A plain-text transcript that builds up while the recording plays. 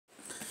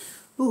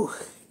Ooh,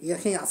 yeah,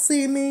 can y'all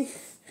see me?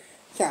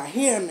 Can y'all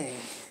hear me?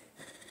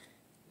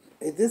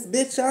 Is this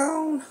bitch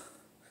on?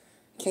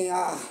 Can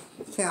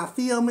y'all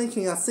feel me?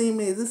 Can y'all see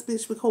me? Is this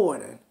bitch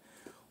recording?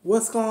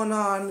 What's going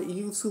on,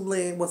 YouTube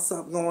land? What's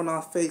up going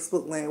on,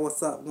 Facebook land?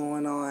 What's up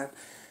going on,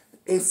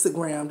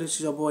 Instagram? This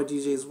is your boy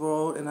DJ's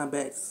World, and I'm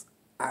back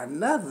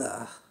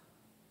another.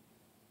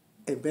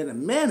 It's been a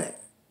minute.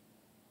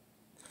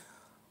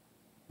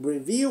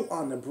 Review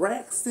on the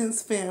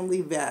Braxton's Family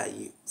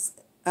Values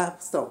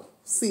episode,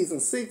 season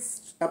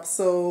 6,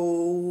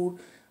 episode.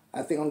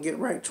 I think I'm getting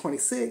it right.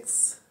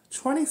 26.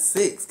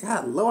 26.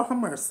 God, Lord have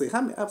mercy.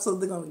 How many episodes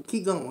they gonna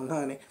keep going,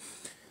 honey?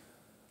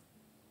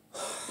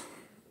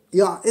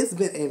 Y'all, it's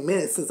been a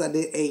minute since I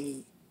did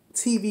a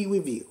TV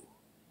review.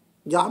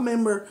 Y'all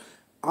remember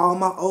all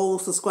my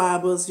old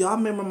subscribers? Y'all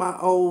remember my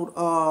old,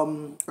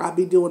 I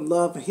be doing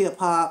love and hip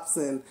hops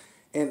and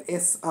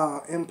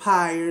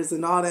empires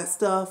and all that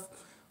stuff?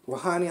 Well,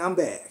 honey, I'm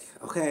back,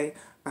 okay?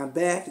 I'm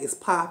back, it's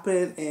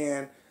popping,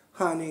 and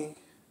honey,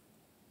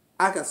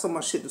 I got so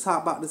much shit to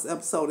talk about this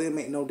episode, it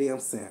make no damn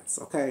sense,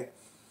 okay?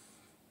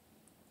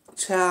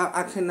 Child,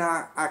 I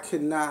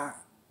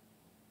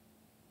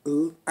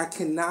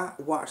cannot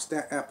watch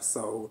that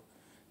episode.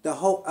 The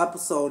whole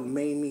episode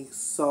made me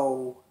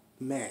so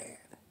mad.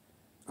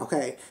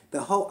 Okay?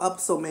 The whole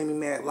episode made me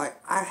mad.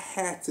 Like, I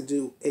had to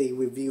do a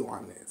review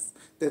on this.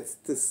 That's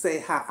to say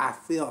how I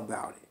feel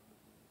about it.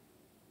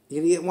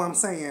 You get what I'm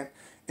saying?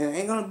 And it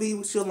ain't gonna be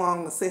with you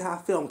long to say how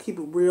I feel and keep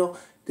it real.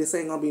 This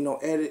ain't gonna be no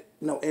edit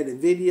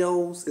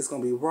videos. It's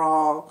gonna be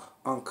raw,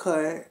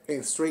 uncut,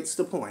 and straight to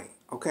the point.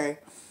 Okay?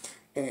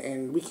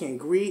 And we can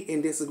agree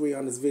and disagree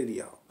on this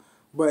video.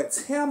 But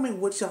tell me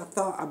what y'all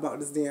thought about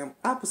this damn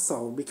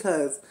episode,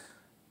 because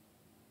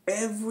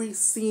every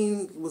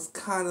scene was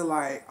kind of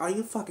like, are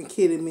you fucking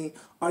kidding me?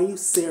 Are you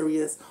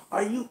serious?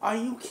 Are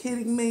you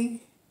kidding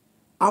me?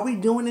 Are we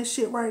doing this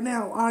shit right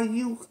now? Are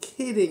you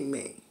kidding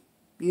me?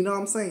 You know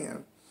what I'm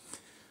saying?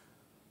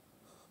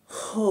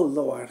 Oh,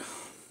 Lord.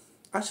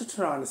 I should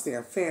try to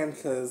understand fan,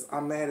 because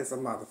I'm mad as a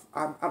mother.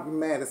 I'm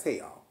mad as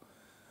hell.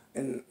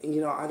 And,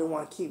 you know, I don't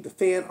want to keep the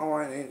fan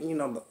on, and, you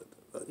know,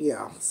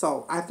 yeah.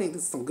 So, I think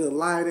this is some good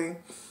lighting.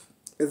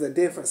 It's a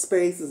different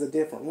space. It's a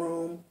different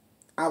room.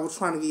 I was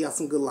trying to get y'all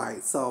some good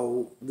light,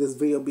 so this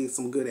video be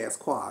some good-ass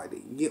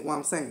quality. You get what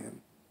I'm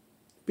saying?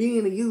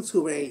 Being a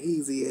YouTuber ain't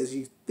easy as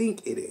you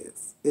think it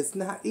is. It's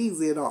not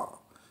easy at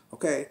all.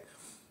 Okay?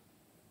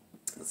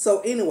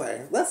 So,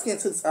 anyway, let's get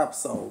into this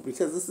episode,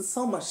 because this is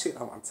so much shit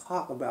I want to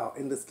talk about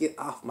and just get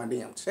off my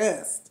damn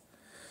chest.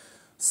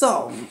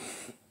 So,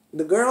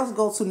 the girls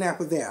go to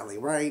Napa Valley,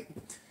 right?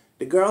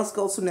 The girls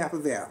go to Napa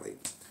Valley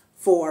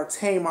for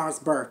Tamar's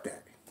birthday,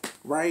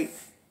 right?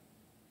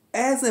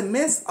 As a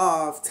midst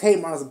of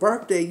Tamar's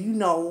birthday, you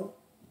know,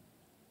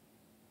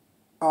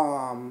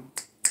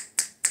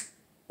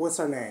 what's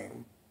her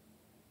name?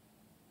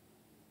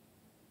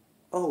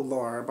 Oh,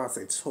 Lord, I'm about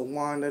to say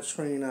Tawanda,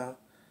 Trina,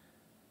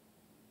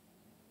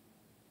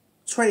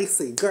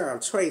 Tracy,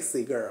 girl.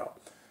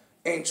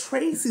 And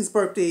Tracy's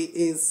birthday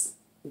is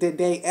the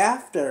day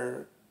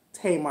after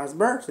Tamar's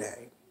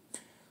birthday.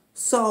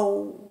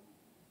 So,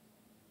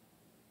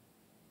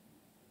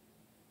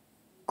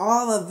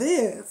 all of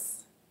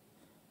this,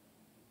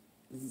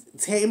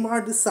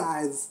 Tamar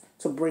decides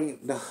to bring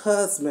the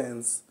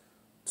husbands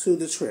to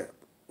the trip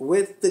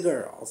with the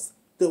girls.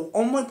 The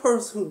only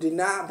person who did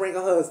not bring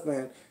a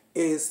husband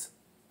is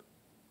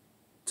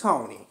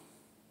Tony.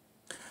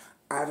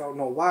 I don't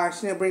know why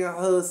she didn't bring her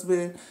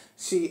husband.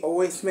 She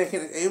always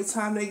making it, every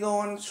time they go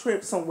on a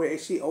trip somewhere,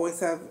 she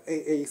always have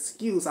a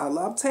excuse. I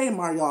love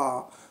Tamar,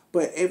 y'all,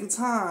 but every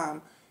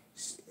time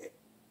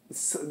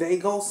they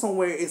go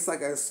somewhere, it's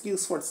like an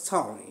excuse for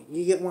Tony.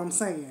 You get what I'm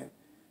saying?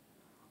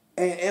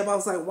 And everybody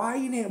was like, why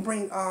you didn't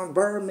bring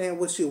Birdman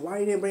with you? Why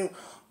you didn't bring...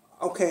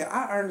 Okay,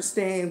 I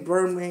understand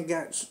Birdman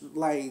got,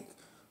 like,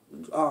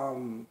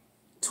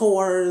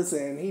 tours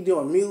and he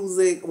doing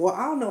music. Well,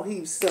 I don't know if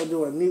he's still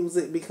doing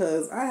music,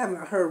 because I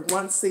haven't heard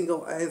one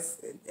single as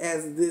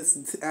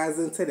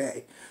in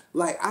today.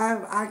 Like,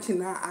 I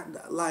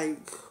cannot,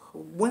 like,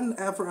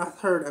 whenever I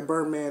heard a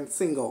Birdman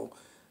single,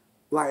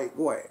 like,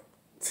 what,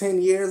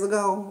 10 years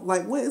ago?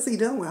 Like, what is he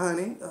doing,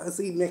 honey? Is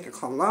he making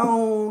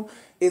cologne?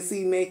 Is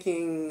he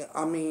making,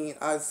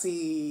 is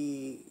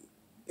he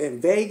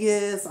in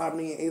Vegas?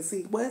 Is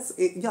he,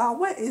 y'all,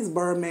 what is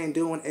Birdman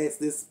doing at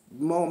this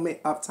moment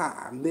of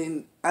time,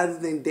 then, other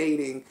than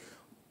dating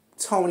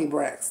Tony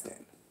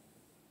Braxton?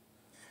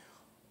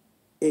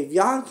 If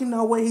y'all can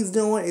know what he's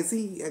doing,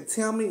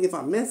 tell me if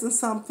I'm missing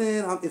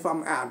something, if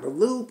I'm out of the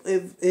loop,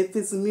 if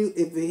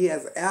he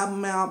has an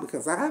album out,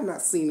 because I have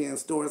not seen it in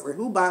stores. Like,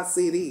 who buys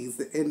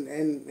CDs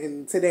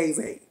in today's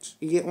age?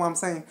 You get what I'm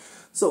saying?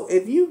 So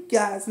if you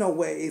guys know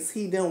what is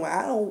he doing,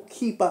 I don't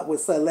keep up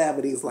with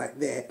celebrities like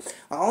that.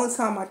 The only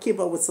time I keep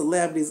up with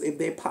celebrities if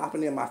they're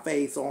popping in my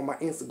face or on my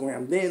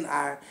Instagram, then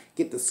I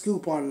get the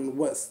scoop on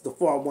what's the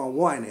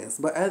 411 is.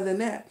 But other than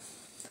that,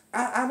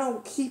 I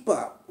don't keep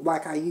up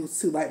like I used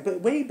to. Like,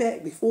 but way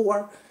back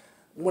before,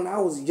 when I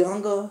was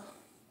younger,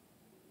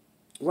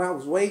 when I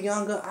was way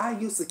younger, I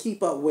used to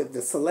keep up with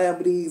the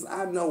celebrities.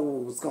 I know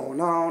what was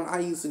going on. I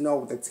used to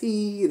know the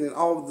tea and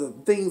all the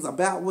things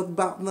about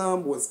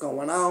them, what's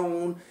going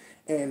on,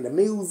 and the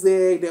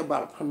music. They're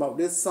about to promote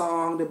this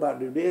song. They're about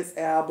to do this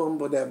album,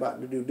 but they're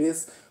about to do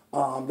this.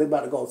 They're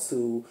about to go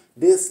to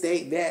this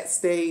state, that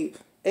state.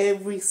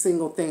 Every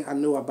single thing I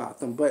knew about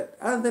them. But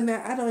other than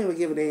that, I don't even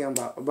give a damn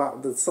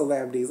about the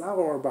celebrities. I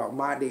worry about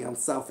my damn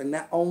self and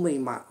not only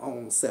my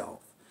own self.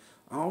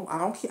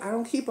 I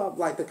don't keep up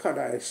like the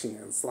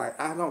Kardashians. Like,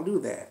 I don't do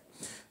that.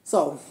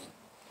 So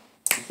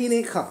he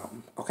didn't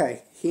come.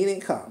 Okay, he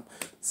didn't come.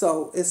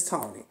 So it's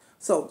Tony.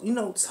 So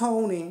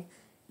Tony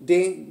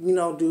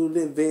didn't do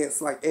the events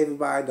like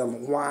everybody, the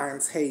wine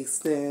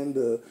tasting,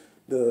 the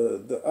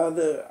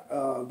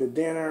other the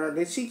dinner.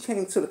 Then she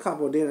came to the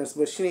couple of dinners,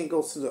 but she didn't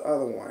go to the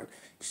other one.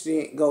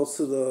 She didn't go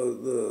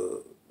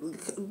to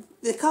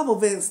the couple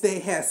of events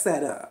they had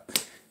set up.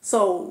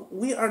 So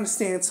we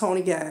understand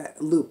Tony got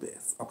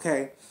lupus,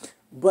 okay?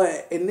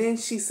 And then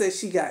she said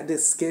she got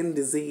this skin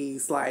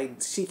disease,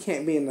 like she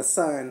can't be in the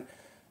sun.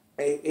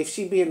 If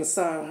she be in the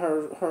sun,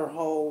 her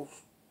whole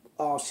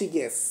she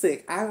gets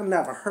sick. I've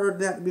never heard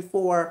that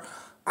before.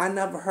 I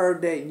never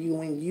heard that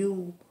when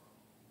you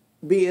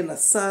be in the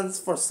sun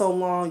for so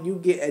long, you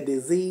get a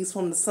disease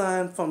from the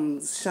sun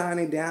from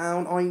shining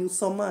down on you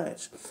so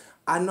much.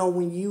 I know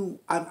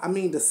I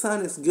mean, the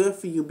sun is good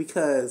for you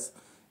because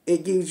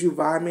it gives you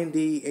vitamin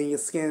D and your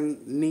skin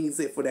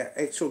needs it for that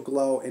extra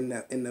glow, and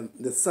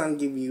the sun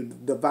gives you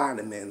the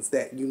vitamins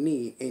that you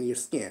need in your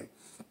skin.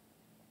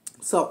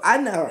 So I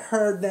never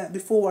heard that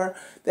before.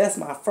 That's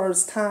my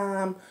first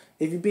time.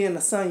 If you be in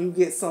the sun, you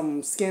get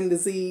some skin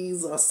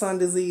disease or sun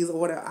disease or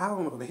whatever. I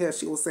don't know what the hell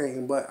she was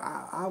saying, but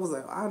I was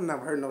like, I've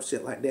never heard no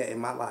shit like that in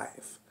my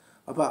life.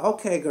 About,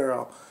 okay,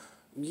 girl,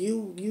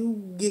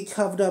 you get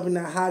covered up in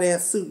that hot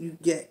ass suit, you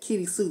get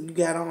kitty suit you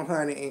got on,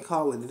 honey, and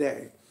call it a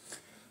day.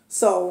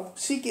 So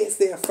she gets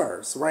there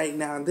first. Right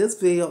now, this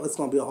video is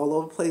going to be all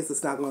over the place.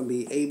 It's not going to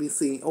be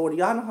ABC or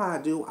y'all know how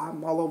I do.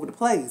 I'm all over the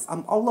place.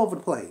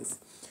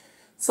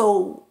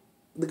 So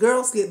the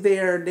girls get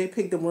there. They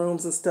pick the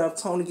rooms and stuff.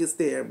 Tony gets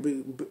there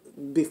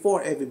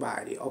before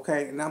everybody,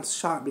 okay? And I'm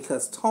shocked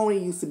because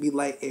Tony used to be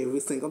late every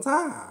single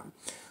time.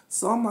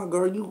 So I'm like,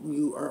 girl,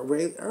 you are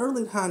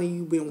early, honey.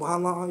 You been how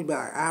long? You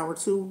about an hour or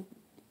two?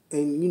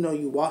 And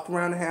you walked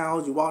around the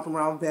house. You walked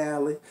around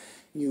Valley.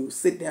 You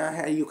sit down,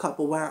 had you a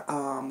couple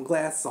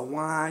glasses of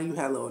wine. You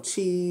had a little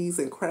cheese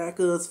and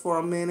crackers for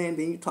a minute.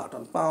 Then you talked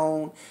on the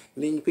phone.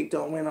 And then you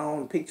went on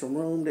and picked your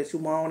room that you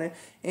wanted.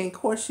 And of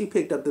course, she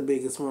picked up the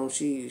biggest room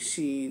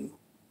she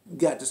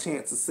got the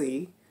chance to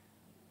see.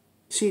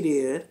 She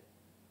did.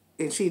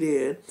 And she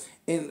did.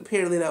 And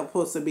apparently that was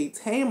supposed to be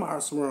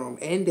Tamar's room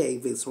and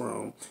David's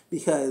room.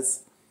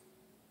 Because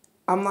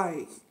I'm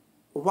like,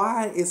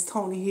 why is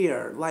Tony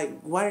here?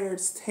 Like,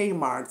 where's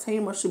Tamar?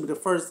 Tamar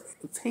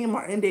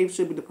and Dave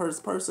should be the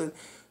first person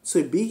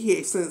to be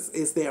here since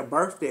it's their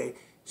birthday.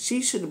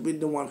 She should have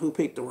been the one who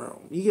picked the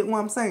room. You get what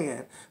I'm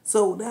saying?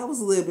 So that was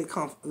a little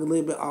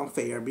bit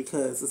unfair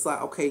because it's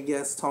like, okay,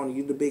 yes, Tony,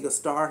 you're the biggest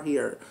star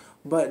here,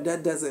 but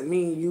that doesn't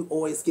mean you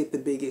always get the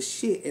biggest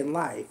shit in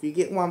life. You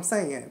get what I'm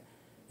saying?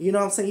 You know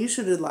what I'm saying? You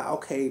should have like,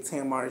 okay,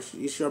 Tamar,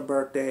 it's your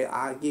birthday.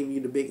 I'll give you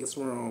the biggest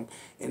room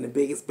and the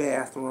biggest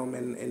bathroom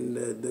and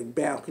the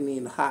balcony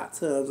and the hot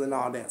tubs and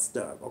all that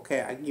stuff. Okay,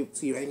 I give it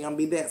to you. Ain't gonna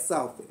be that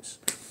selfish.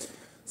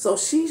 So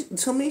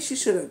to me, she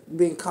should have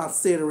been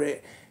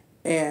considerate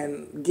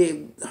and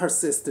gave her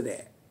sister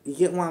that. You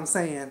get what I'm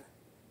saying?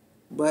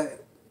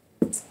 But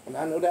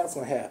I know that's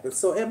gonna happen.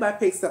 So everybody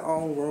picks their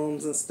own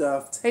rooms and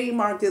stuff.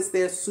 Tamar gets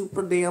there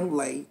super damn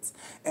late.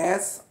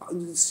 As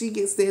she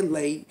gets there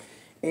late.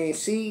 And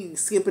she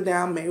skipping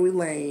down Mary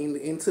Lane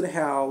into the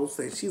house.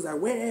 And she's like,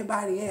 where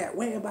everybody at?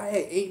 Where everybody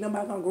at? Ain't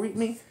nobody gonna greet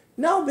me?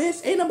 No, bitch.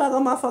 Ain't nobody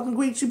gonna motherfucking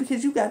greet you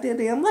because you got there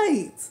damn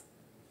late.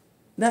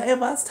 Now,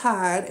 everybody's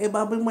tired.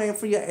 Everybody been waiting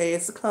for your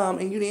ass to come.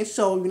 And you didn't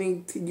show.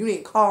 You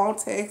didn't call,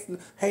 text,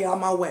 hey, on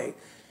my way.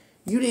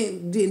 You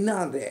did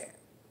none of that.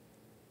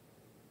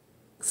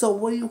 So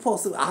what are you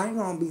supposed to do? I ain't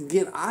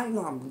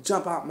gonna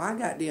jump out my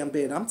goddamn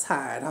bed. I'm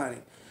tired,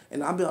 honey.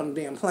 And I'll be on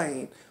the damn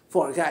plane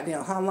for a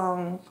goddamn how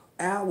long?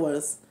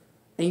 Hours,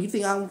 and you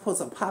think I'm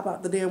supposed to pop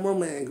out the damn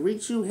room and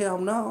greet you? Hell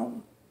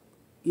no.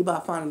 You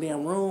about to find a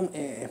damn room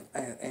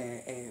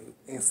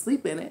and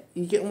sleep in it.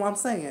 You get what I'm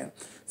saying?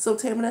 So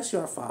tell me that's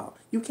your fault.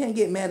 You can't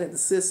get mad at the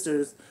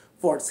sisters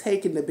for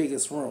taking the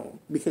biggest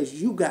room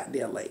because you got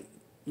there late.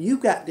 You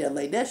got there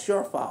late. That's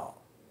your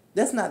fault.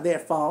 That's not their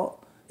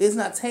fault. It's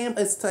not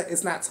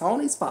it's not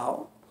Tony's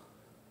fault.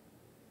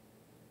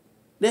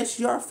 That's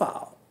your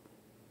fault.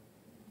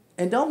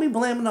 And don't be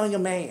blaming on your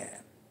man.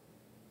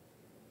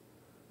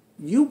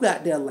 You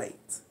got there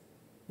late.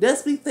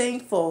 Let's be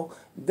thankful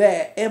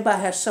that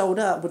everybody has showed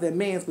up with their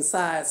mans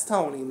besides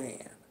Tony,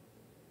 man.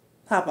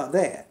 How about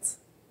that?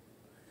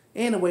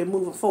 Anyway,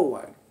 moving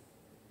forward.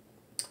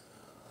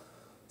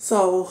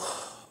 So,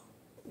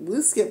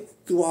 we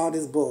skipped through all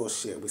this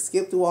bullshit.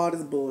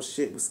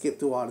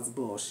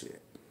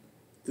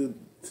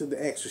 To the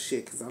extra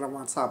shit because I don't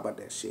want to talk about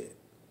that shit.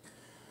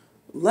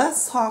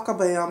 Let's talk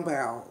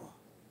about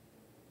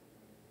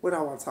what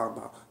I want to talk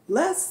about.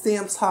 Let's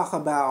them talk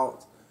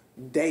about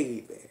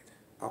David.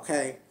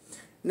 Okay?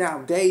 Now,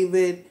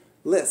 David,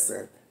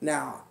 listen.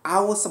 Now,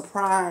 I was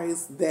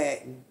surprised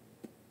that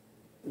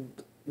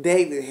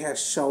David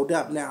has showed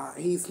up. Now,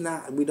 he's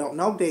not, we don't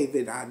know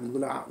David. I'm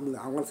going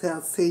to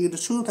tell you the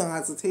truth. I'm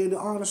going to tell you the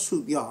honest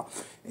truth, y'all.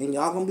 And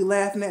y'all going to be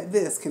laughing at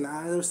this. Can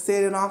I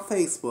say it on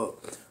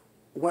Facebook?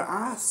 When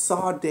I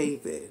saw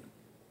David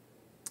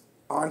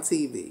on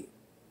TV,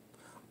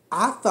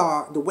 I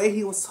thought the way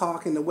he was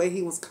talking, the way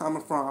he was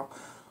coming from,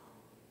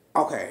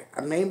 okay,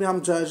 maybe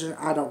I'm judging,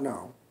 I don't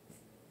know.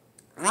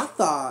 I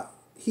thought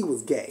he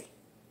was gay.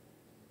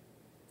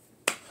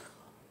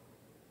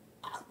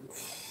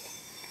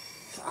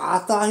 I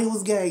thought he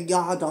was gay.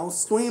 Y'all don't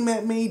scream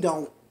at me.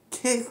 Don't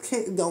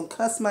don't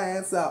cuss my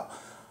ass out.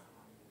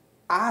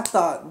 I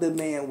thought the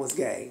man was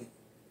gay.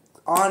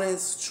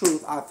 Honest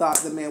truth, I thought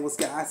the man was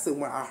gay. I said,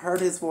 when I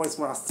heard his voice,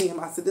 when I see him,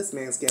 I said, this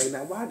man's gay.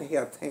 Now, why the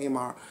hell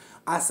Tamar?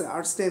 I said, I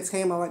understand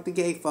Tamar like the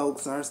gay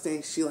folks. I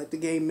understand she like the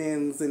gay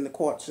men's in the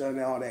culture and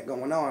all that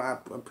going on. I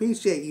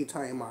appreciate you,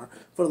 Tamar,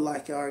 for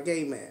like our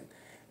gay men.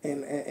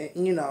 And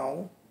you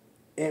know,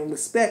 and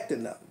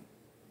respecting them.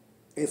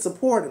 And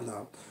supporting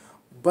them.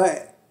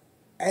 But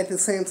at the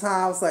same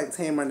time, I was like,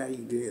 Tamar, now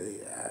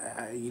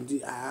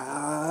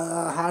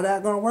how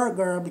that gonna work,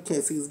 girl?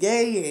 Because he's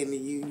gay and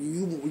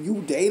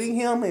you dating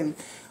him and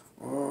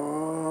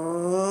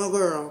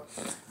girl.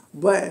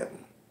 But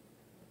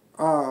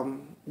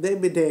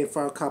they've been dating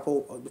for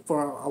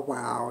a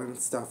while and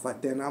stuff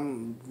like that. And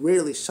I'm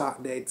really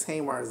shocked that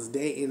Tamar is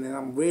dating, and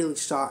I'm really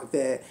shocked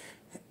that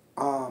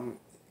her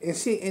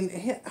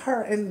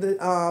and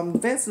the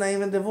Vince not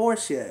even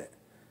divorced yet.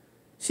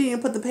 She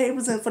didn't put the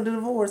papers in for the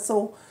divorce,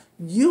 so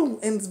you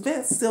and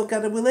Vince still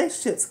got a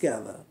relationship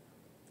together.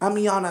 I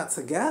mean, y'all not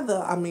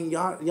together. I mean,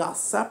 y'all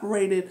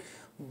separated,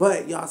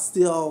 but y'all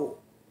still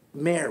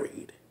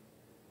married.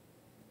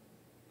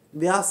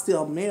 Y'all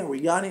still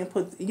married. Y'all didn't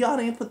put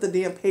the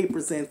damn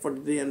papers in for the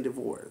damn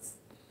divorce.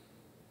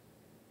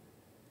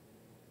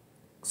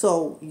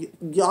 So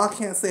y'all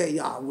can't say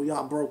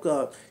y'all broke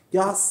up.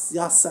 Y'all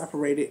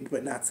separated,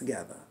 but not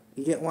together.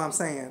 You get what I'm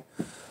saying?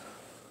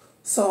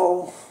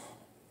 So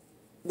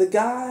the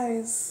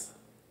guys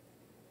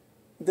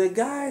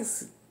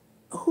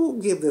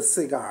who give the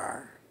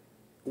cigar,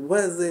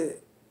 was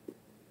it?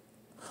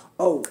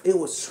 Oh, it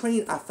was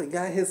Trina. I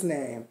forgot his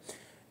name.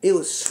 It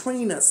was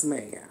Trina's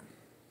man.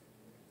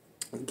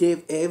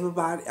 Give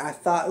everybody. I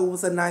thought it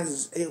was I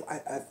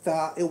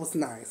thought it was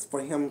nice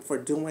for him for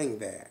doing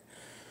that,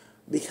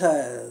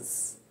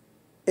 because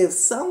if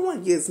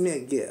someone gives me a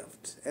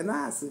gift, and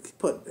I have to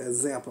put an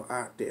example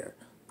out there,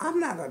 I'm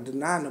not going to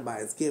deny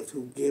nobody's gift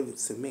who gave it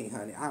to me,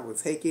 honey. I will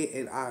take it,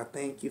 and I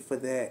thank you for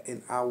that,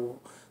 and I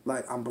will,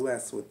 I'm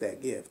blessed with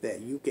that gift that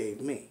you gave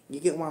me.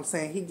 You get what I'm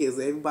saying? He gives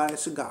everybody a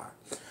cigar.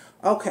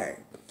 Okay,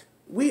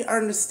 we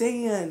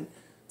understand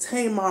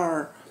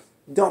Tamar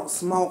don't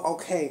smoke,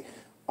 okay,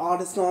 all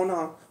this going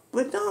on,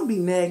 but don't be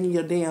nagging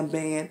your damn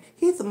man.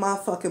 He's a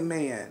motherfucking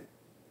man.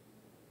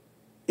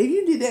 If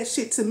you did that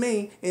shit to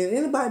me, and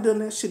anybody done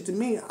that shit to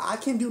me, I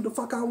can't do the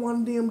fuck I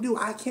want them to do.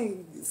 I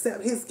can't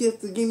accept his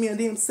gift to give me a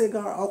damn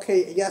cigar.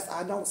 Okay, yes,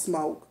 I don't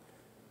smoke,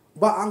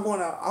 but I'm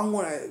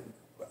gonna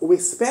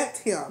respect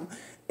him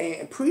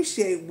and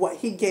appreciate what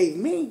he gave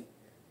me.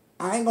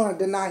 I ain't gonna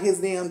deny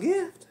his damn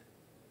gift.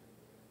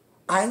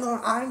 I ain't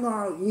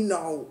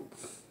gonna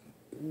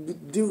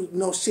do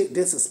no shit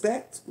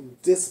disrespect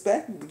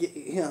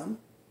him.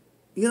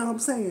 You know what I'm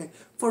saying?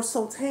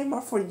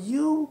 Tamar, for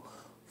you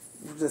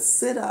to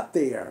sit up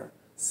there,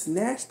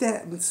 snatch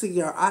that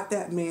cigar out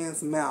that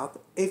man's mouth.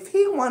 If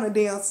he want to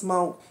damn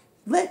smoke,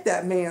 let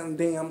that man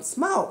damn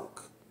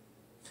smoke.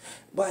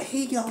 But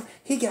he got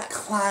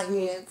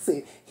clients,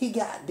 and he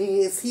got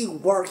this, he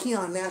worked, he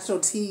on national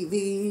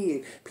TV,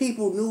 and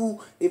people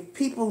knew,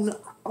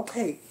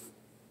 okay,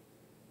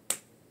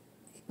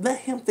 let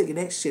him figure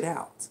that shit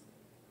out.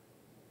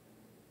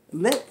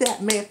 Let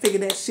that man figure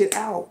that shit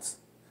out.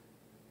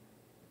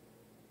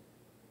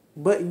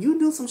 But you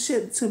do some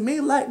shit to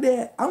me like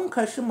that, I'm gonna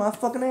cut your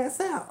motherfucking ass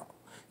out.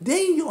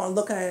 Then you gonna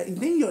look at it,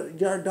 then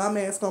your dumb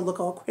ass gonna look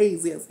all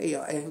crazy as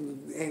hell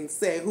and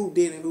say who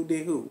did and who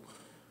did who.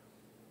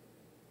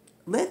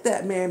 Let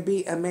that man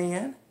be a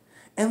man,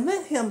 and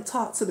let him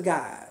talk to the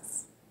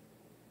guys.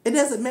 It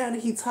doesn't matter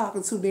if he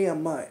talking too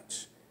damn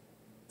much.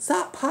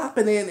 Stop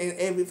popping in and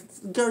every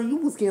girl, you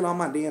was getting on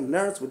my damn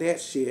nerves with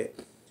that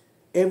shit.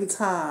 Every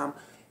time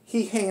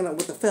he hanging up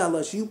with the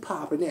fellas, you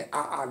popping in.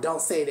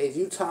 Don't say that.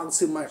 You talking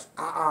too much.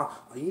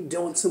 You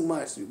doing too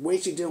much.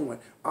 What you doing?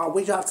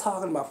 What y'all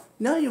talking about?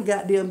 None of your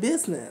goddamn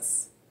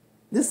business.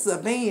 This is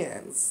a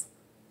man's.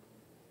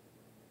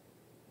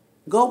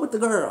 Go with the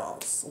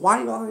girls.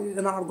 Why y'all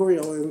in our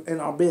grill in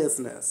our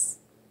business?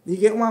 You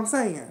get what I'm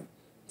saying?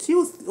 She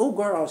was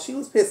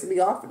pissing me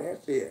off with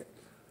that shit.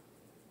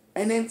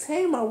 And then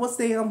Tamar was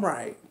damn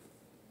right.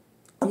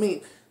 I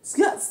mean,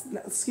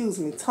 excuse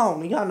me,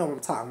 Tony. Y'all know what I'm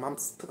talking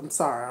about. I'm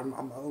sorry.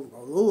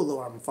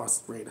 I'm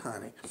frustrated,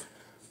 honey.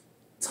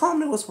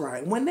 Tony was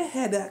right. When they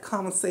had that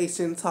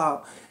conversation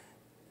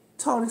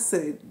Tony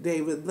said,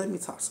 David, let me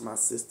talk to my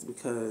sister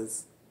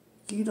because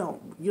you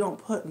don't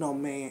put no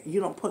man,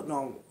 you don't put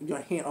no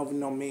your hand over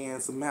no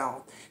man's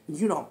mouth.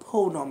 You don't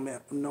pull no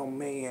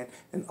man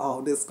and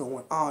all this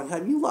going on.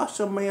 Have you lost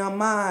your man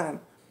mind?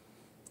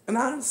 And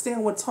I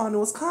understand where Tony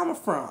was coming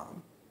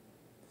from.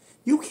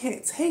 You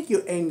can't take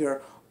your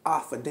anger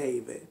off of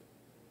David.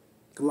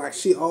 Like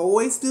she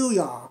always do,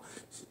 y'all.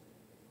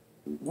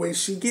 When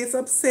she gets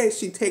upset,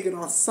 she take it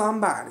on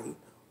somebody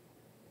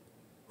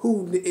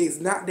who is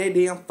not their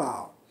damn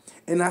fault.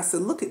 And I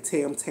said, look at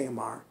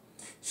Tamar.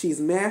 She's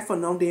mad for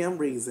no damn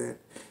reason.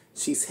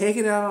 She's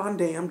taking it out on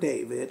damn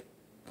David.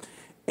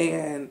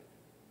 And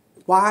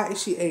why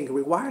is she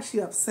angry? Why is she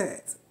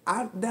upset?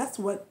 That's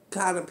what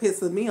kind of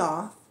pisses me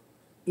off.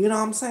 You know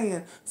what I'm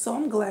saying? So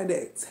I'm glad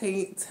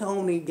that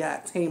Tony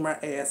got Tamar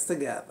ass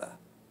together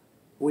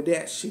with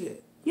that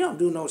shit. You don't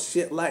do no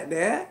shit like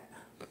that.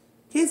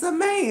 He's a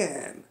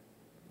man.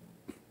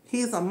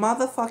 He's a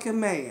motherfucking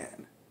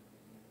man.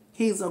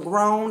 He's a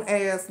grown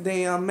ass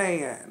damn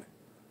man.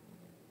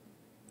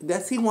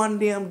 Does he want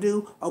to damn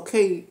do?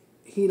 Okay,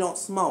 he don't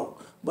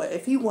smoke. But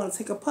if he want to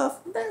take a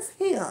puff, that's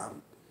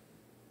him.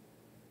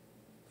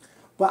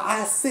 But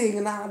I sing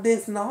and all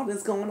this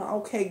going on.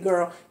 Okay,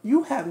 girl,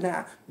 you have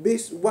not.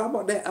 Bitch, what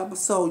about that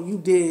episode you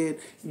did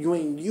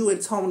when you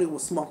and Tony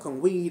was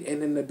smoking weed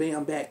and in the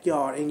damn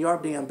backyard, in your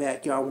damn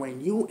backyard, when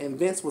you and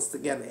Vince was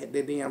together at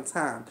the damn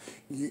time?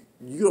 You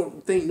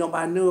don't think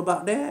nobody knew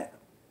about that?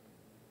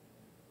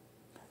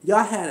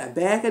 Y'all had a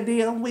bag of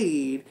damn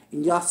weed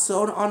and y'all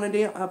sold it on the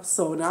damn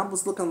episode. And I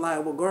was looking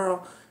like, well,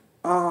 girl,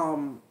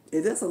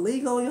 is this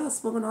illegal? Y'all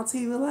smoking on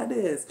TV like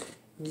this?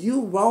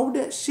 You rolled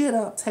that shit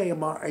up,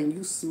 Tamar, and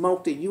you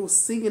smoked it. You were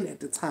singing at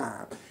the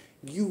time.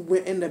 You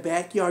went in the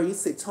backyard. You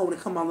said, Tony,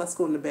 come on, let's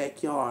go in the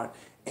backyard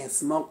and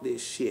smoke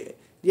this shit.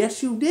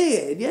 Yes, you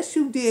did. Yes,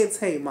 you did,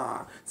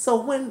 Tamar.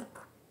 So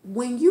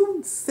when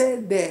you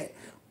said that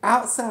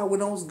outside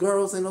when those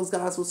girls and those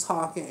guys was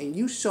talking and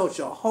you showed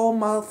your whole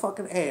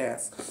motherfucking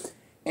ass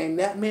and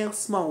that man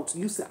smoked,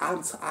 you said, I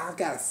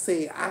gotta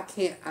say it. I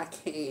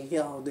can't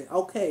hear all that.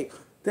 Okay,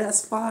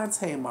 that's fine,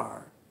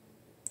 Tamar.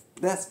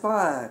 That's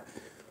fine.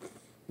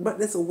 But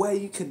there's a way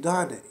you could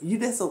done it.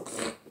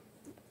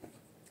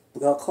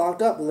 Well,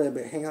 clogged up a little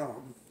bit. Hang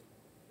on.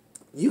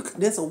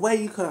 There's a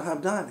way you could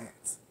have done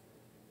it.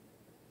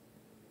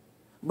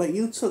 But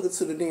you took it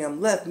to the damn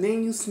left. And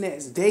then you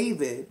snatched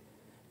David.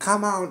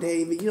 Come on,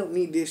 David. You don't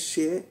need this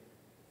shit.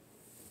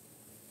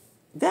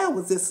 That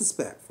was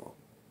disrespectful.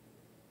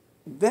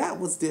 That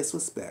was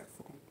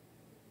disrespectful.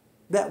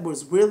 That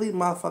was really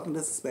motherfucking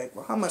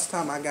disrespectful. How much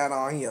time I got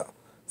on here?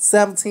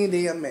 17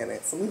 damn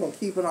minutes. And we're going to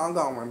keep it on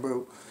going,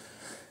 bro.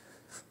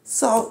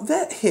 So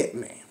that hit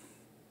me.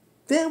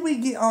 Then we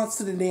get on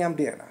to the damn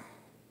dinner.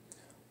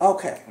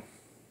 Okay.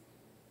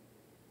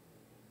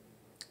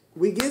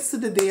 We get to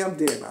the damn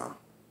dinner.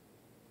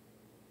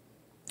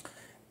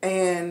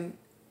 And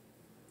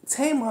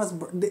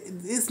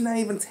it's not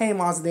even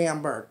Tamar's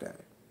damn birthday.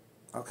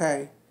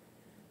 Okay?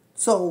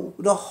 So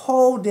the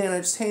whole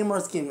dinner,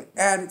 Tamar's giving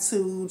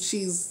attitude.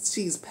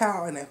 She's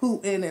pouting and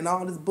hooting and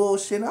all this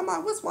bullshit. I'm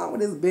like, what's wrong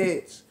with this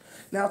bitch?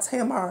 Now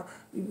Tamar,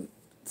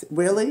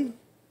 really?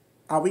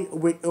 Are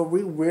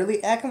we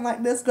really acting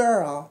like this,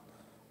 girl?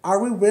 Are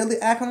we really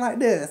acting like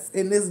this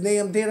in this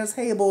damn dinner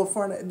table in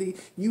front of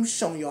you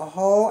showing your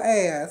whole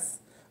ass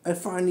in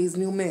front of these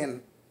new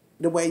men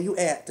the way you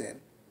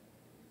acting?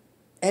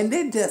 And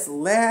they just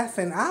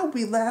laughing. I'll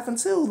be laughing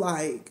too.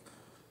 Like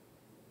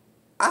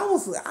I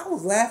was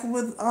laughing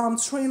with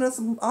Trina's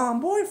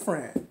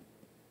boyfriend.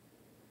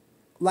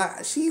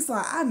 Like she's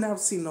like, I never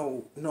seen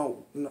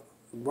no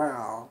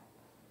wow.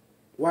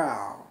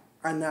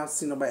 I never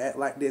seen nobody act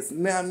like this.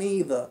 Not me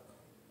either.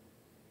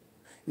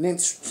 And then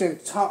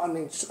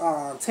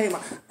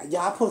Tamar,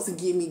 y'all supposed to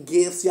give me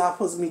gifts. Y'all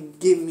supposed to be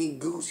giving me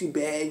Gucci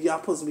bag. Y'all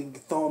supposed to be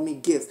throwing me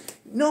gifts.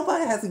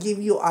 Nobody has to give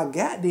you a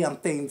goddamn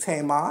thing,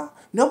 Tamar.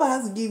 Nobody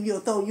has to give you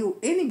or throw you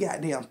any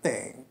goddamn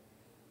thing.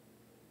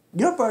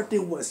 Your birthday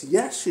was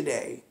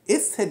yesterday.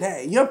 It's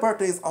today. Your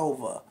birthday's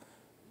over.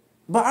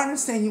 But I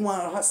understand you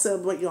want to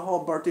celebrate your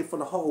whole birthday for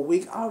the whole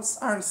week. I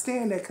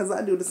understand that because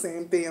I do the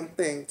same damn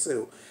thing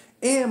too.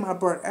 And my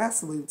birthday,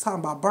 actually,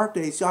 talking about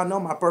birthdays, y'all know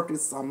my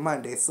birthday's on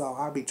Monday, so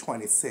I'll be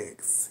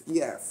 26.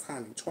 Yes,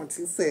 honey,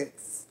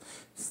 26.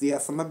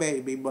 Yes, I'm a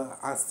baby, but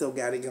I still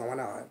got it going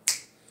on.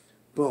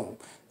 Boom.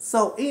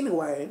 So,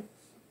 anyway,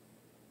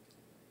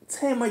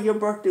 Tamar, your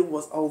birthday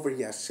was over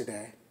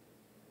yesterday.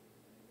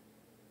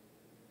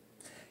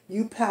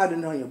 You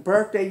pouted on your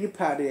birthday, you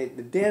pouted at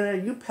the dinner,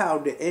 you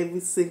pouted at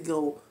every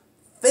single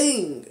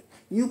thing.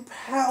 You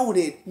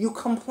pouted, you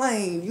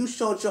complained, you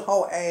showed your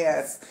whole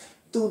ass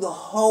through the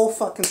whole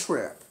fucking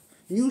trip.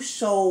 You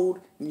showed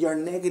your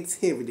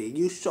negativity.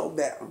 You showed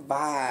that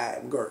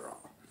vibe, girl.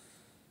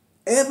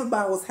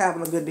 Everybody was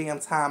having a good damn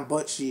time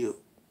but you.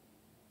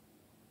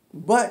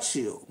 But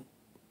you.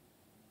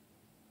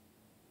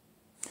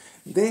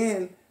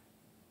 Then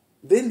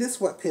this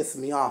what pissed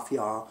me off,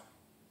 y'all.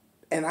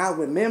 And I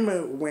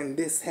remember when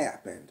this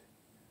happened.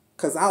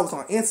 Because I was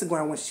on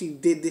Instagram when she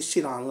did this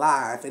shit on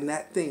live. And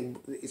that thing,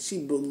 she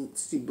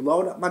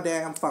blowed up my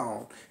damn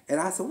phone. And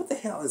I said, what the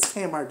hell is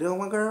Tamar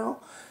doing,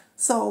 girl?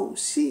 So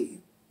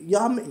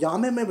y'all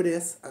remember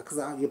this? Because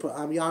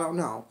y'all don't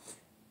know.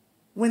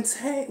 When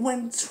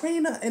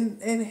Trina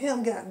and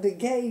him got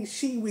engaged,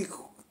 she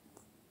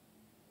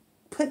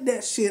put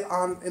that shit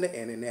on the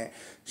internet.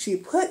 She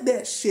put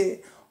that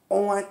shit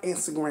on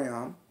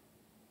Instagram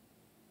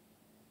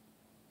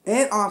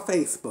and on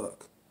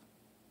Facebook.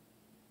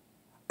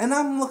 And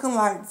I'm looking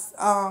like,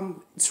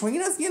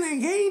 Trina's getting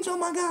engaged? Oh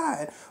my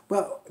God.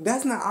 But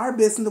that's not our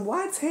business.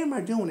 Why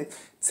Tamar doing it?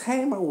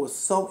 Tamar was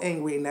so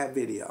angry in that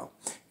video.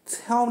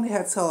 Tony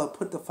had to tell her,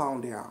 put the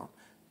phone down.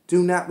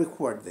 Do not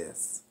record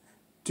this.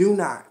 Do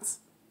not.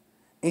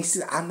 And she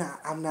said, I'm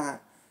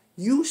not.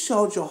 You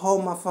showed your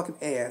whole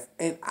motherfucking ass.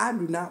 And I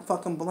do not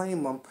fucking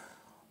blame them.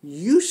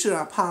 You should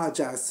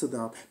apologize to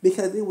them.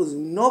 Because it was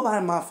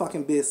nobody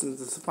motherfucking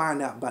business to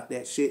find out about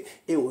that shit.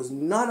 It was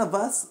none of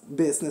us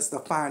business to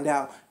find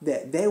out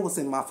that they was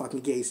in motherfucking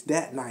engaged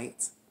that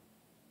night.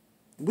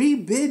 We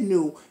been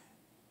knew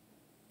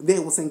they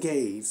was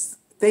engaged.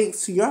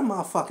 Thanks to your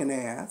motherfucking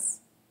ass.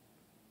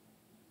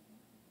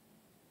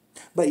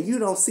 But you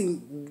don't see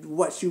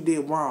what you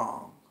did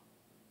wrong.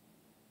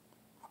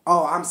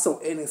 Oh, I'm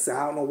so innocent.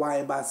 I don't know why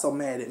everybody's so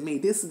mad at me.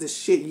 This is the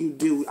shit you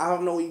do. I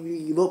don't know if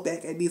you look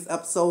back at these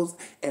episodes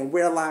and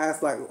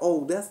realize like,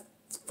 oh, that's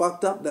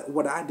fucked up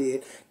what I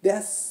did.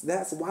 That's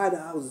why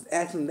I was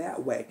acting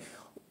that way.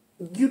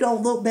 You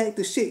don't look back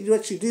to shit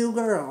what you do,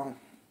 girl.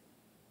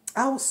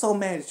 I was so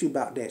mad at you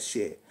about that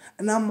shit.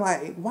 And I'm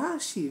like, why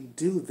she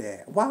do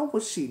that? Why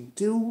would she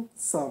do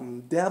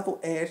some devil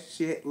ass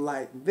shit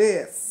like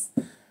this?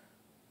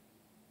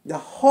 The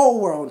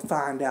whole world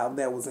find out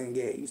that was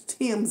engaged.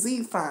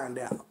 TMZ find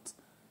out.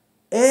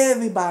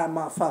 Everybody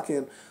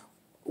motherfucking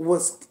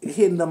was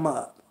hitting them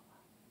up.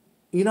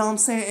 You know what I'm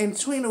saying? And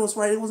Trina was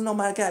right. It was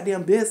nobody's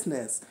goddamn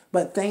business.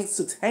 But thanks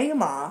to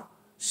Tamar,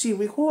 she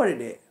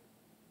recorded it.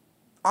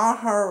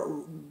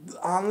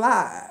 On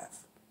live.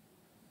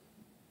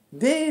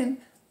 Then,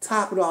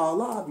 top it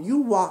all off, you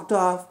walked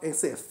off and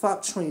said,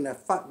 fuck Trina,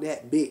 fuck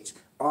that bitch.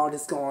 All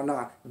this going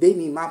on.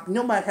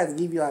 Nobody has to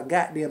give you a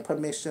goddamn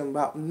permission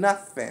about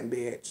nothing,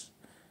 bitch.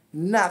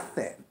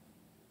 Nothing.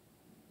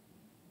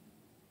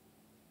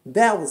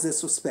 That was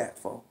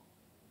disrespectful.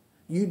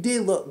 You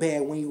did look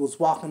bad when you was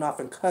walking off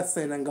and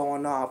cussing and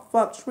going off.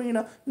 Fuck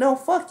Trina. No,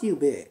 fuck you,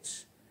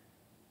 bitch.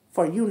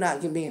 For you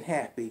not being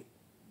happy.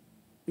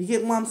 You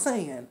get what I'm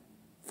saying?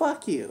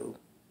 Fuck you.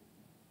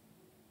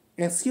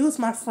 Excuse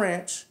my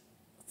French.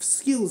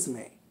 Excuse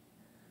me.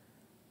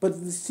 But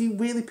she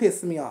really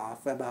pissed me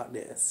off about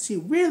this. She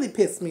really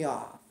pissed me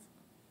off.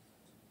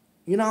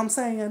 You know what I'm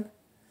saying?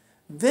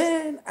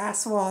 Then,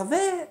 after all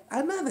that,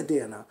 another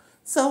dinner.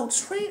 So,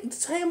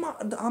 Tawanda's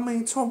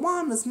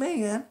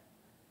man,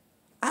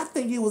 I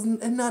think it was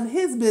none of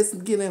his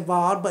business getting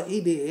involved, but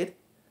he did.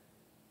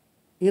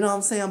 You know what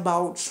I'm saying?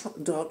 About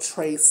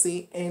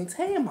Tracy and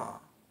Tamar.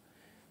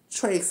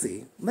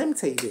 Tracy, let me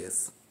tell you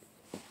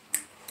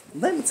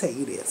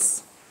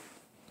this.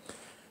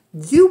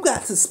 You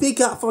got to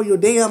speak up for your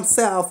damn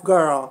self,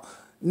 girl.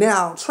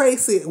 Now,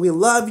 Tracy, we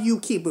love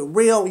you. Keep it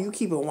real. You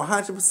keep it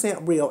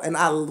 100% real. And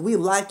we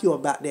like you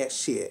about that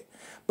shit.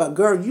 But,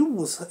 girl,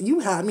 you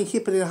had me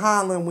hipping and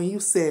hollering when you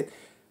said,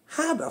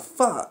 how the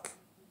fuck?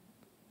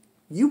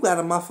 You got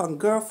a motherfucking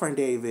girlfriend,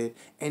 David,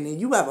 and then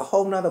you have a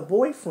whole nother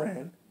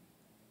boyfriend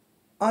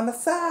on the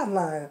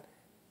sideline.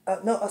 A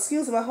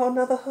whole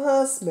nother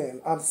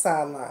husband on the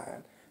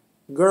sideline.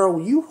 Girl,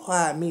 you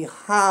had me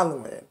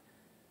hollering.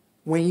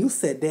 When you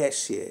said that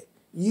shit,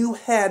 you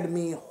had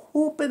me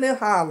whooping and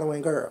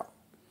hollering, girl.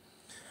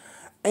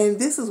 And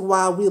this is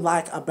why we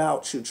like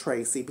about you,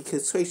 Tracy.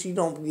 Because, Tracy, you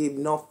don't give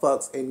no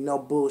fucks and no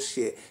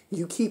bullshit.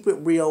 You keep it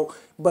real.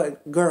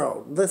 But,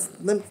 girl,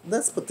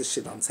 let's put this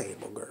shit on the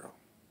table, girl.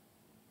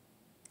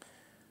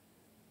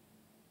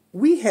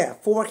 We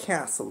have 4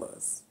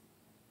 counselors.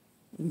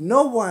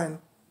 No one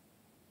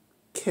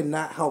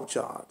cannot help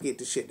y'all get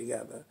this shit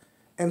together.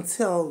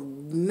 Until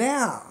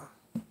now.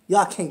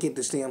 Y'all can't get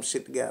this damn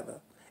shit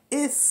together.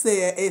 It's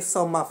sad. It's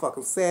so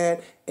motherfucking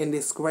sad and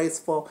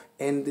disgraceful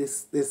and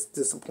this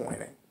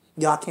disappointing.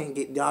 Y'all can't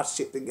get y'all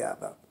shit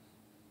together.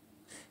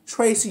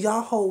 Tracy,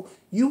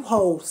 you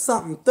hold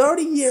something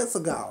 30 years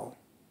ago.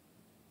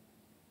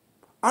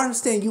 I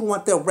understand you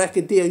want that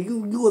record deal.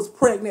 You was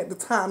pregnant at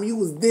the time. You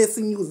was this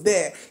and you was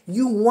that.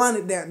 You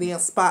wanted that damn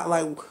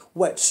spotlight.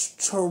 What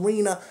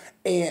Trina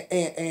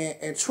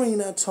and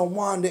Trina,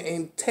 Tawanda,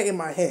 and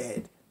Tamar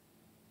had.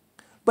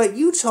 But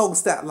you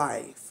chose that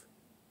life.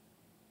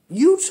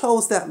 You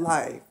chose that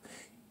life.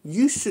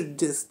 You should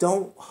just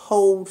don't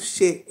hold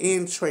shit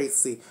in,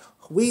 Tracy.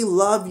 We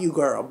love you,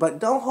 girl, but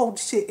don't hold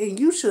shit in.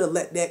 You should have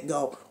let that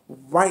go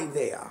right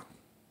there.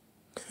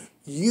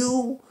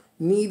 You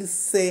need to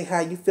say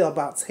how you feel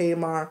about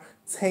Tamar.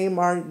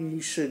 Tamar,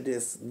 you should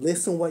just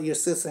listen what your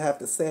sister have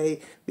to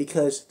say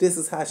because this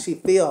is how she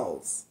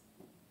feels.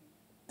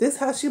 This is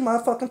how she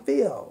motherfucking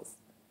feels.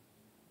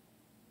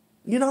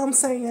 You know what I'm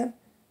saying?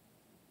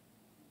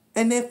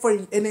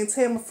 and then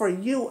tell me for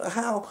you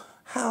how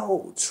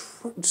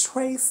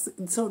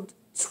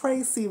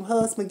Tracy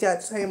husband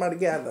got Tamar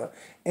together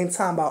and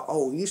talking about,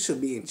 oh, you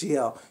should be in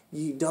jail.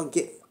 You don't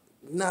get.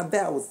 Now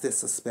that was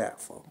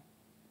disrespectful.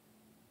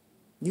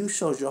 You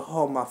showed your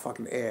whole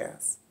motherfucking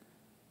ass.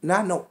 Now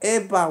I know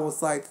everybody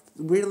was like,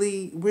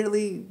 really,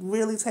 really,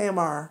 really,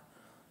 Tamar,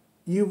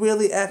 you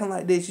really acting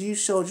like this? You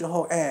showed your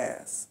whole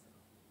ass.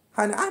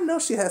 Honey, I know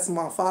she had some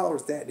more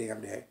followers that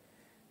damn day.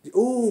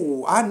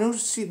 Ooh, I knew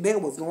they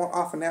was going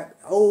off in that.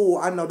 Oh,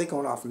 I know they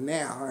going off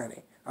now,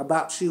 honey.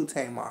 About you,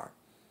 Tamar.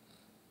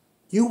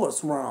 You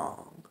was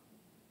wrong.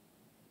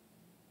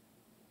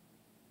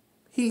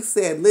 He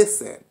said,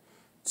 listen,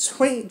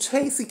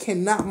 Tracy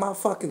cannot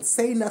motherfucking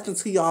say nothing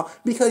to y'all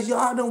because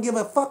y'all don't give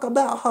a fuck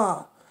about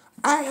her.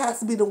 I have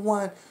to be the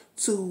one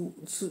to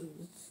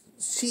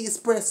she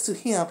expressed to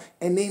him,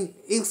 and then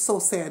it's so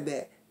sad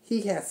that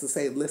he has to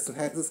say, listen,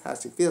 this is how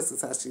she feels,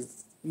 this is how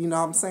she's, you know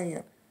what I'm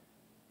saying?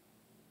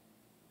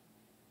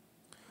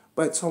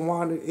 But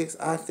Tawanda,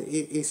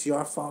 it's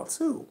your fault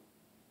too.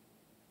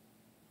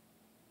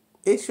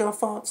 It's your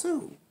fault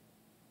too.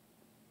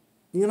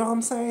 You know what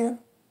I'm saying?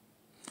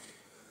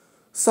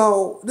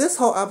 So this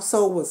whole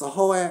episode was a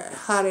whole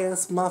hot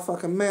ass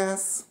motherfucking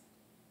mess.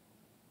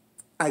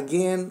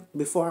 Again,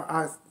 before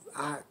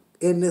I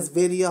end this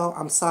video,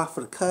 I'm sorry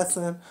for the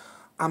cussing.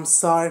 I'm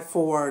sorry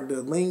for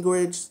the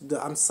language.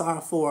 I'm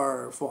sorry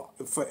for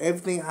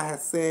everything I have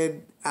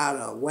said out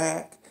of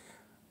whack.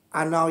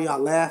 I know y'all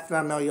laughing.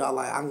 I know y'all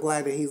like. I'm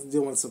glad that he's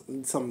doing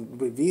some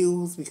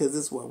reviews because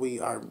this is what we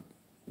are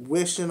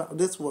wishing.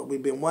 This is what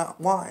we've been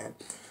wanting.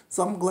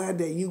 So I'm glad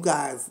that you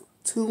guys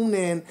tune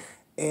in,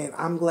 and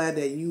I'm glad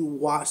that you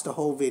watched the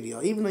whole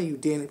video. Even though you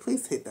didn't,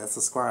 please hit that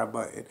subscribe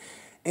button.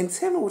 And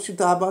tell me what you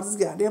thought about this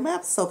goddamn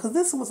episode, because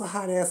this was a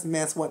hot-ass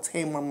mess what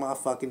Tamar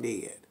motherfucking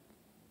did.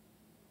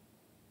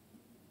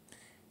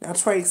 Now,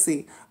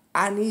 Tracy,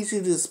 I need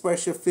you to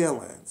express your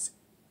feelings.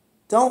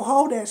 Don't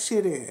hold that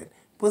shit in.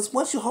 Because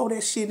once you hold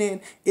that shit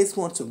in, it's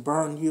going to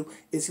burn you.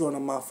 It's going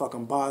to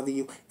motherfucking bother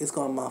you. It's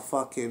going to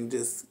motherfucking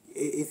just,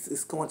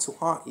 it's going to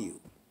haunt you.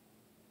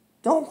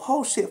 Don't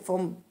hold shit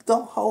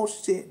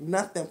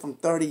nothing from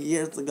 30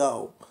 years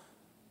ago.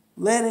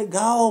 Let it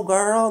go,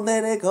 girl.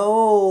 Let it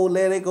go.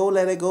 Let it go,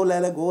 let it go,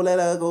 let it go, let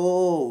it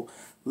go.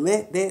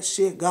 Let that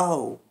shit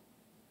go.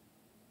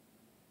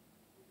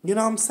 You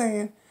know what I'm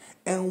saying?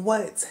 And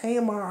what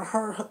Tamar,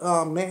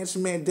 her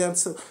management done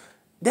to,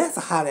 that's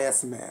a hot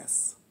ass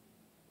mess.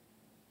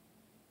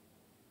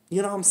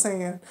 You know what I'm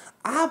saying?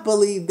 I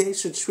believe they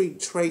should treat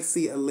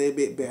Tracy a little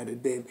bit better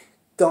than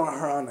throwing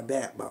her on the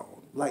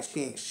backbone like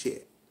she ain't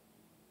shit.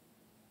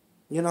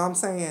 You know what I'm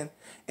saying?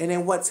 And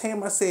then what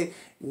Tamar said,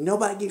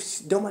 nobody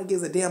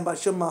gives a damn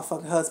about your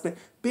motherfucking husband.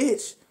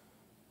 Bitch,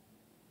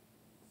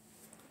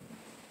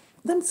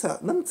 let me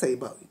tell you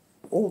about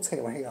old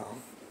Tamar. Hang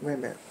on. Wait a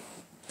minute.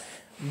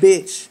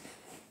 Bitch,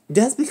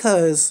 just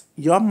because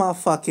your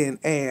motherfucking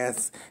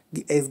ass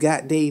has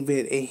got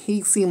David and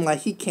he seemed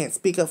like he can't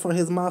speak up for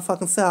his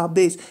motherfucking self,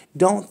 bitch,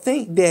 don't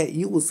think that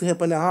you was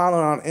hipping and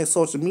hollering on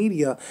social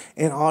media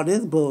and all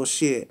this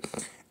bullshit.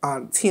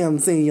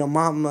 TMZ, your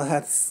mama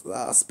had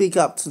to speak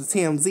up to the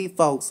TMZ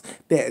folks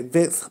that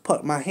Vince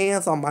put my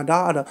hands on my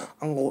daughter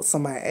on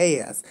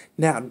somebody's ass.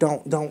 Now,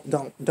 don't do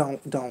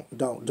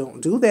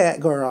that,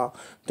 girl.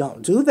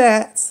 Don't do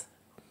that.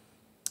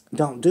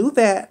 Don't do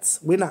that.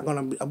 We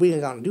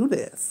ain't gonna do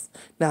this.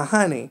 Now,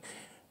 honey,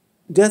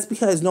 just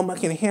because nobody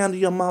can handle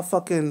your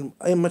motherfucking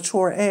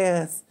immature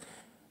ass,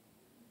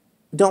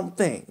 don't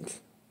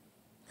think.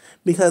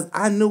 Because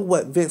I knew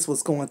what Vince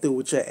was going through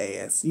with your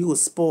ass. You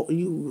was spoiled.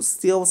 You was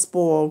still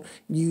spoiled.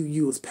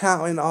 You was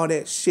pouting all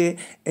that shit,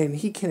 and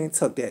he couldn't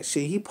took that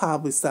shit. He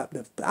probably slapped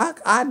the.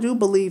 I do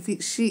believe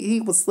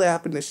he was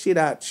slapping the shit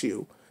out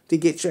you to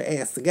get your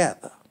ass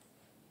together.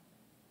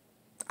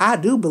 I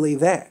do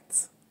believe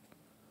that.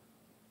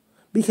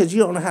 Because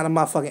you don't know how to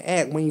motherfucking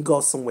act when you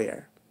go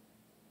somewhere.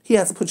 He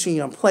has to put you in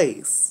your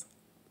place.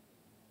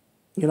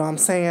 You know what I'm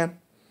saying?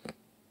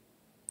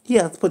 He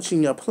has to put you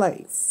in your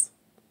place.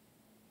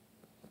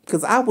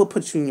 Because I will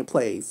put you in your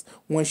place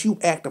once you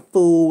act a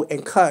fool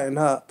and cutting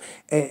up.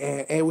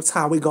 And every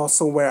time we go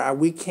somewhere,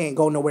 we can't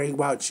go nowhere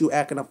without you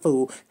acting a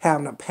fool,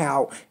 having a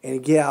pout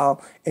and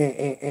yell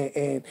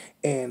and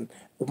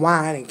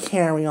whine and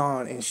carry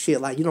on and shit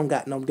like you don't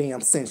got no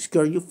damn sense.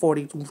 Girl, you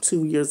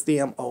 42 years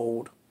damn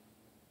old.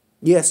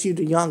 Yes, you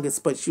the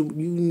youngest, but you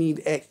need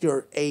to act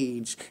your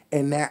age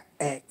and not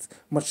act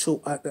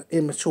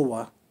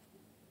immature.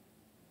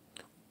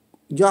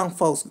 Young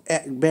folks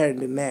act better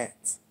than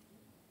that.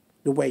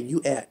 The way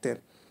you acting.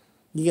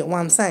 You get what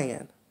I'm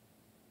saying?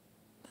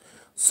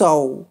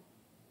 So,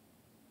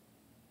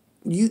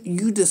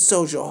 you just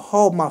showed your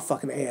whole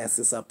motherfucking ass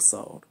this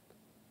episode.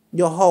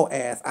 Your whole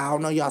ass. I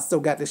don't know, y'all still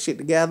got this shit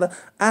together.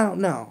 I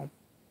don't know.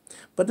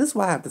 But this is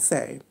what I have to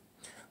say.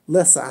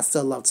 Listen, I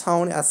still love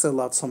Tony. I still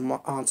love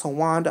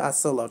Tawanda. I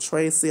still love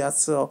Tracy. I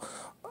still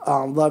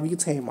love you,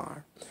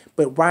 Tamar.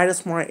 But right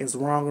is right is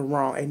wrong and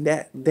wrong. And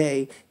that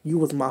day, you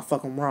was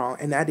motherfucking wrong.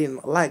 And I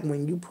didn't like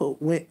when you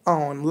went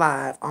on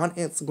live on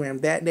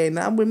Instagram that day. And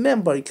I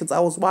remember because I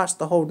was watching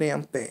the whole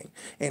damn thing.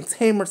 And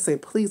Tamer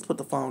said, please put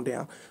the phone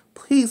down.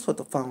 Please put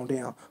the phone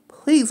down.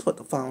 Please put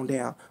the phone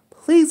down.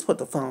 Please put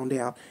the phone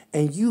down.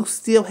 And you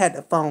still had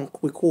the phone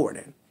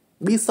recording.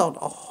 We saw the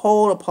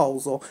whole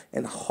proposal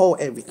and the whole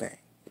everything.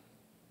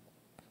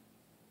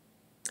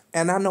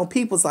 And I know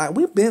people's like,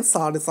 we've been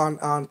saw this on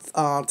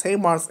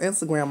Tamar's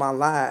Instagram on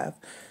live.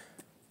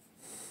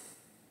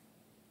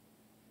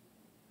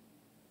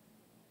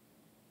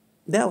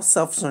 That was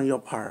selfish on your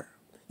part.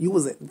 You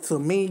wasn't, to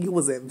me, you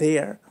wasn't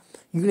there.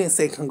 You didn't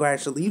say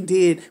congratulations. You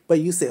did, but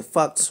you said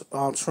fuck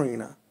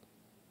Trina.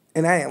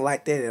 And I didn't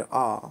like that at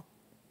all.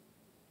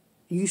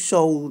 You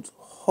showed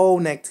whole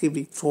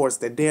negativity towards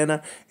the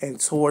dinner and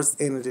towards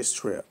the end of this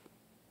trip.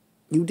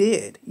 You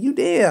did. You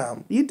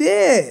did. You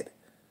did.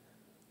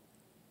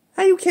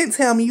 How you can't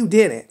tell me you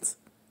didn't?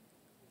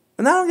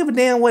 And I don't give a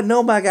damn what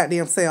nobody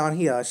goddamn say on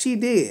here. She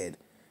did.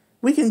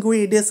 We can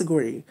agree or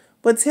disagree.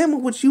 But tell me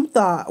what you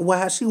thought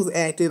while she was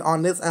acting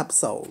on this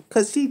episode.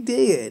 Because she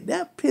did.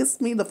 That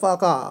pissed me the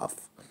fuck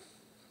off.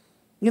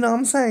 You know what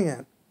I'm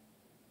saying?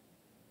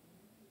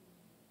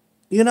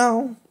 You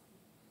know?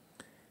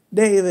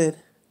 David,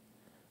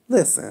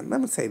 listen, let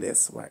me say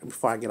this right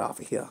before I get off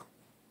of here.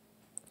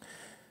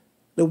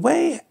 The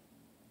way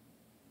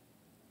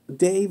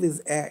Dave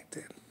is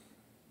acting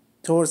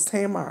towards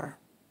Tamar,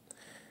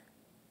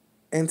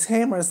 and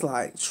Tamar's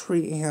like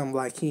treating him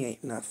like he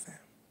ain't nothing.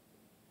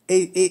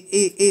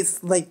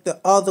 It's like the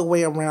other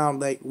way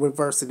around, like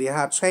reversity.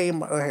 How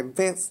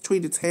Vince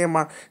treated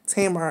Tamar,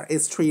 Tamar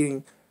is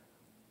treating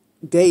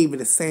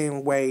David the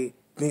same way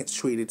Vince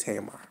treated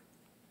Tamar.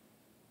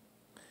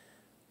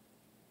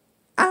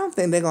 I don't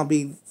think they're gonna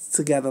be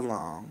together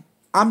long.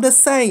 I'm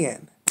just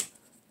saying.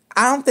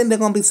 I don't think they're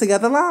gonna be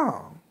together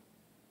long.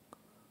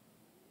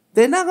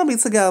 They're not gonna be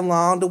together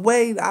long. The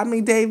way, I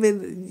mean,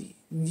 David,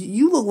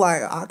 you look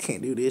like I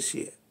can't do this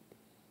shit.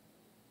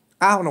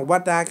 I don't know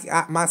what I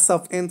got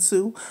myself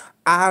into.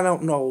 I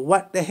don't know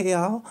what the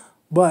hell.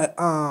 But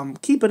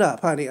keep it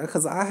up, honey,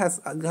 because I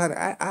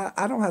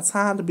don't have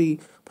time to be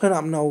putting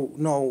up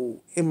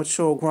no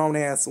immature grown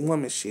ass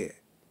woman shit.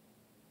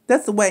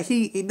 That's the way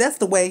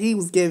he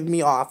was giving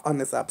me off on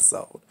this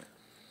episode.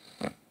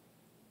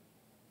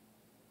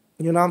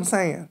 You know what I'm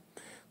saying?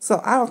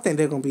 So I don't think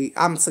they're gonna be.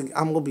 I'm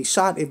gonna be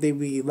shocked if they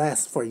be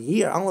last for a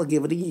year. I'm gonna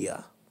give it a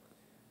year.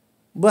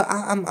 But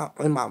I'm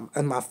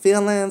in my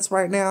feelings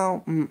right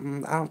now. I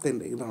don't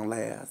think they're gonna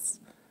last.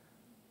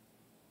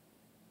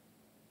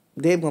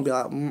 They're gonna be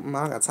like,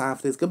 I got time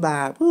for this.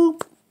 Goodbye.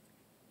 Boop.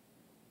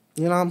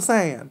 You know what I'm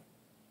saying?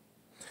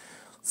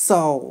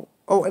 So,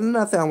 and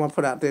another thing I want to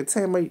put out there,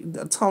 Tony,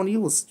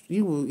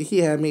 he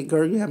had me,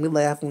 girl, you had me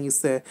laughing when you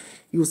said,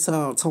 you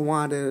saw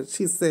Tawana,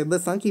 she said,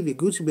 listen, I'll give you a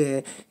Gucci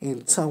bag,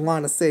 and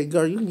Tawana said,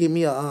 girl, you can give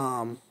me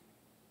a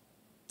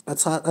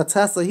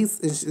Tesla.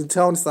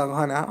 Tony said,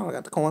 honey, I don't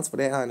got the coins for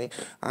that, honey.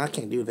 I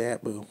can't do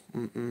that, boo.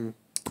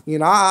 You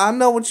know, I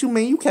know what you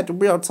mean. You kept the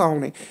real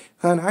Tony.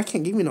 Honey, I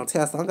can't give you no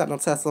Tesla. I don't got no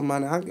Tesla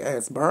money. I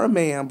ask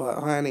Birdman, but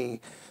honey,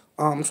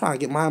 I'm trying to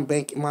get my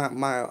bank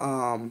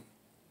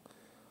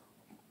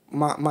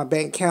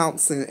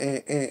counts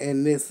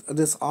and this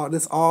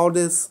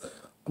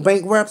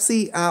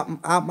bankruptcy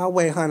out my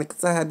way, honey,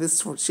 because I had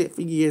this shit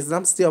for years and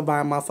I'm still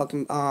buying my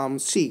fucking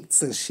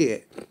sheets and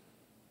shit.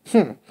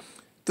 3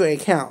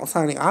 accounts,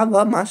 honey. I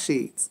love my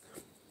sheets.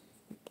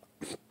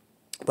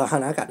 But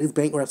honey, I got this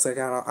bankruptcy. I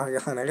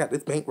got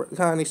this bankruptcy.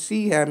 Honey,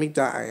 she had me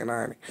dying,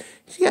 honey.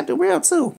 She got the real too.